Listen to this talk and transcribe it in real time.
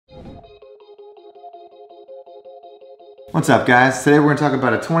What's up, guys? Today we're going to talk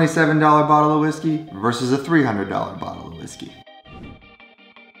about a $27 bottle of whiskey versus a $300 bottle of whiskey.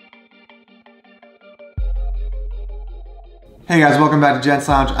 Hey guys, welcome back to Gent's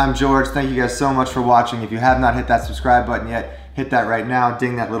Lounge. I'm George. Thank you guys so much for watching. If you have not hit that subscribe button yet, hit that right now.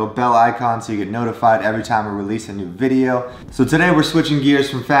 Ding that little bell icon so you get notified every time we release a new video. So today we're switching gears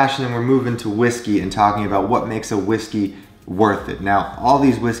from fashion and we're moving to whiskey and talking about what makes a whiskey worth it. Now, all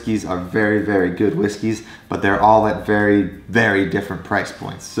these whiskeys are very, very good whiskeys, but they're all at very, very different price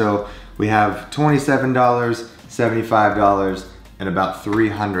points. So we have $27, $75, and about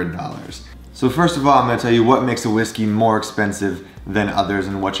 $300. So first of all, I'm going to tell you what makes a whiskey more expensive than others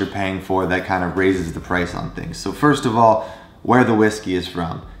and what you're paying for that kind of raises the price on things. So first of all, where the whiskey is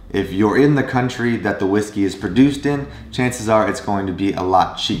from. If you're in the country that the whiskey is produced in, chances are it's going to be a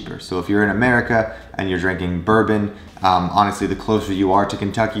lot cheaper. So if you're in America and you're drinking bourbon, honestly, the closer you are to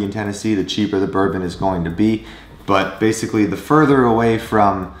Kentucky and Tennessee, the cheaper the bourbon is going to be. But basically, the further away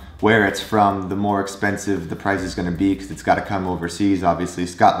from where it's from, the more expensive the price is going to be because it's got to come overseas. Obviously,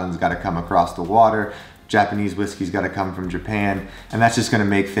 Scotland's got to come across the water. Japanese whiskey's got to come from Japan, and that's just going to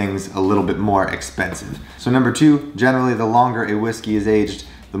make things a little bit more expensive. So number two, generally the longer a whiskey is aged,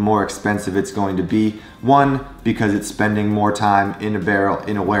 the more expensive it's going to be. One, because it's spending more time in a barrel,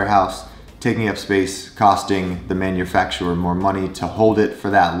 in a warehouse, taking up space, costing the manufacturer more money to hold it for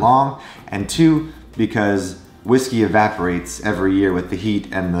that long. And two, because whiskey evaporates every year with the heat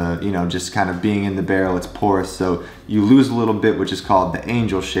and the, just kind of being in the barrel, it's porous. So you lose a little bit, which is called the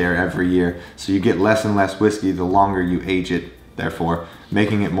angel share every year. So you get less and less whiskey the longer you age it, therefore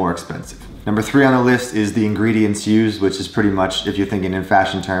making it more expensive. Number three on the list is the ingredients used, which is pretty much, if you're thinking in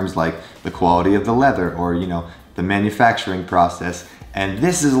fashion terms, like the quality of the leather or, the manufacturing process. And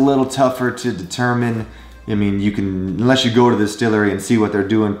this is a little tougher to determine. I mean, you can, unless you go to the distillery and see what they're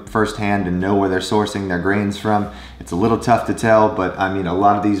doing firsthand and know where they're sourcing their grains from, it's a little tough to tell. But I mean, a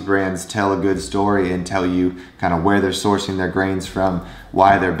lot of these brands tell a good story and tell you kind of where they're sourcing their grains from,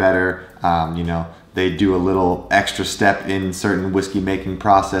 why they're better. They do a little extra step in certain whiskey making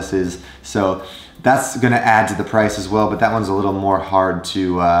processes. So that's gonna add to the price as well, but that one's a little more hard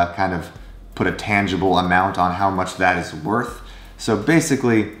to kind of put a tangible amount on how much that is worth. So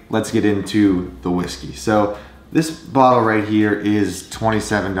basically, let's get into the whiskey. So this bottle right here is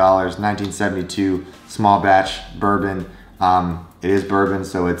 $27, 1972, small batch bourbon. It is bourbon,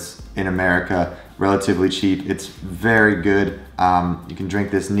 so it's in America, relatively cheap. It's very good. You can drink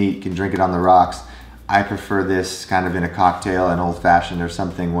this neat, you can drink it on the rocks. I prefer this kind of in a cocktail, an old fashioned or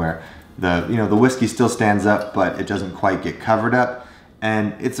something where the whiskey still stands up, but it doesn't quite get covered up.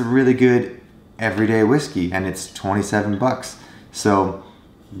 And it's a really good everyday whiskey, and it's 27 bucks. So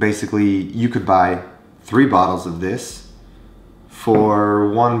basically you could buy 3 bottles of this for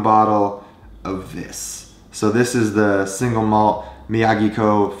 1 bottle of this. So this is the single malt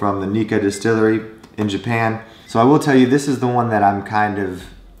Miyagi-ko from the Nikka distillery in Japan. So I will tell you, this is the one that I'm kind of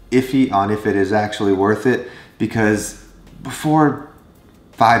iffy on if it is actually worth it, because before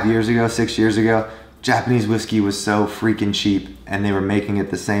 5 years ago, 6 years ago, Japanese whiskey was so freaking cheap and they were making it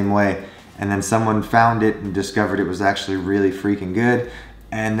the same way. And then someone found it and discovered it was actually really freaking good,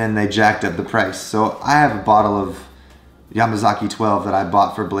 and then they jacked up the price. So I have a bottle of Yamazaki 12 that I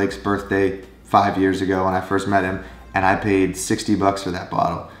bought for Blake's birthday 5 years ago when I first met him, and I paid 60 bucks for that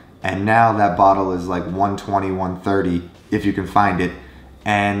bottle. And now that bottle is like 120, 130 if you can find it.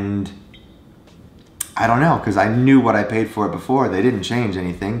 And I don't know, because I knew what I paid for it before. They didn't change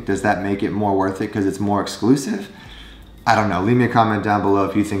anything. Does that make it more worth it because it's more exclusive? I don't know. Leave me a comment down below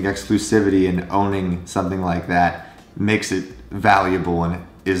if you think exclusivity and owning something like that makes it valuable and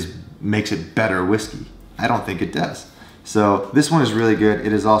makes it better whiskey. I don't think it does. So this one is really good.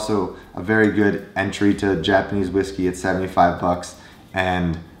 It is also a very good entry to Japanese whiskey at 75 bucks,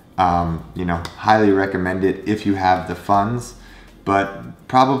 and highly recommend it if you have the funds. But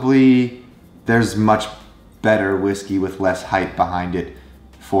probably there's much better whiskey with less hype behind it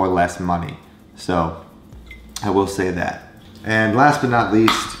for less money. So I will say that. And last but not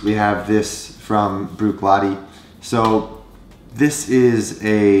least, we have this from Bruichladdich. So this is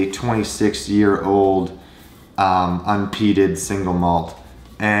a 26-year-old unpeated single malt,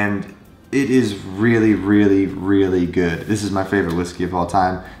 and it is really, really, really good. This is my favorite whiskey of all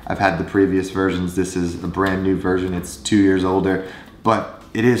time. I've had the previous versions. This is a brand new version. It's 2 years older, but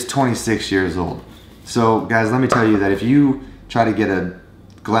it is 26 years old. So guys, let me tell you that if you try to get a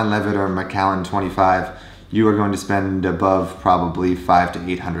Glenlivet or Macallan 25, you are going to spend above probably $500 to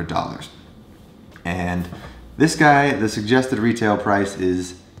 $800. And this guy, the suggested retail price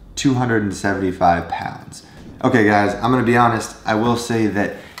is 275 pounds. Okay guys, I'm gonna be honest, I will say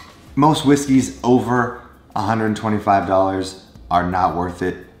that most whiskeys over $125 are not worth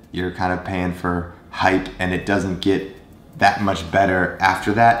it. You're kind of paying for hype, and it doesn't get that much better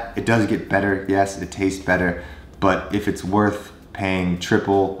after that. It does get better, yes, it tastes better, but if it's worth paying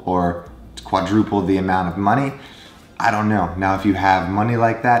triple or quadruple the amount of money, I don't know. Now, if you have money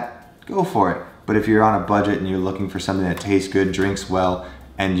like that, go for it. But if you're on a budget and you're looking for something that tastes good, drinks well,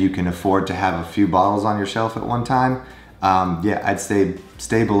 and you can afford to have a few bottles on your shelf at one time, yeah, I'd say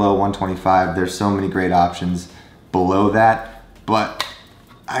stay below 125. There's so many great options below that, but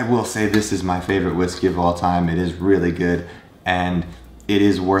I will say this is my favorite whiskey of all time. It is really good, and it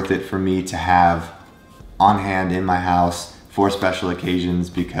is worth it for me to have on hand in my house for special occasions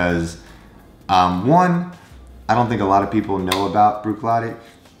because one, I don't think a lot of people know about Bruichladdich,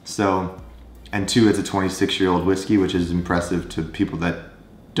 and two, it's a 26-year-old whiskey, which is impressive to people that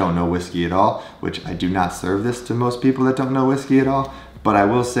don't know whiskey at all, which I do not serve this to most people that don't know whiskey at all, but I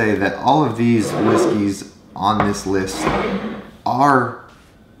will say that all of these whiskeys on this list are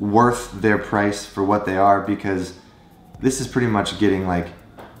worth their price for what they are, because this is pretty much getting like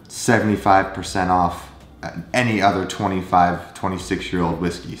 75% off any other 26-year-old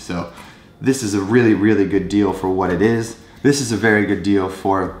whiskey. So this is a really, really good deal for what it is. This is a very good deal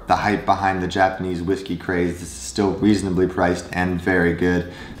for the hype behind the Japanese whiskey craze. This is still reasonably priced and very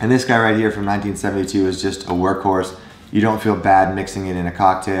good. And this guy right here from 1972 is just a workhorse. You don't feel bad mixing it in a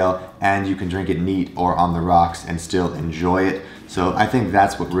cocktail, and you can drink it neat or on the rocks and still enjoy it. So I think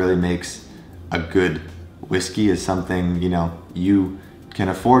that's what really makes a good whiskey, is something, you know, you can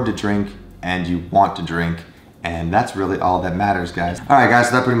afford to drink and you want to drink, and that's really all that matters, guys. All right, guys,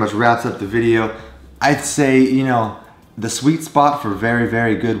 so that pretty much wraps up the video. I'd say, you know, the sweet spot for very,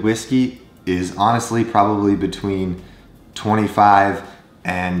 very good whiskey is honestly probably between $25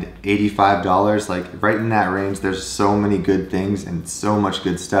 and $85. Like right in that range. There's so many good things and so much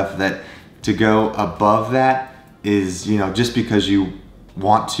good stuff that to go above that is, you know, just because you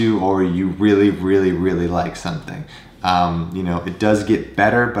want to or you really, really, really like something. You know, it does get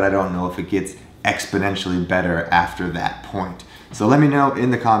better, but I don't know if it gets exponentially better after that point. So let me know in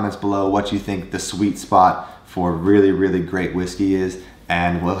the comments below what you think the sweet spot for really, really great whiskey is,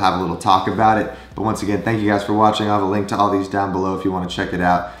 and we'll have a little talk about it. But once again, thank you guys for watching. I'll have a link to all these down below if you want to check it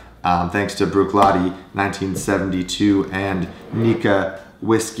out. Thanks to Bruichladdich 1972 and Nika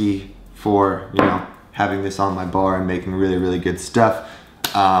Whiskey for, you know, having this on my bar and making really, really good stuff.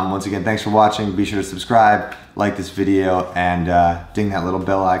 Once again, thanks for watching. Be sure to subscribe, like this video, and ding that little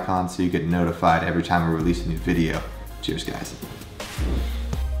bell icon so you get notified every time I release a new video. Cheers, guys.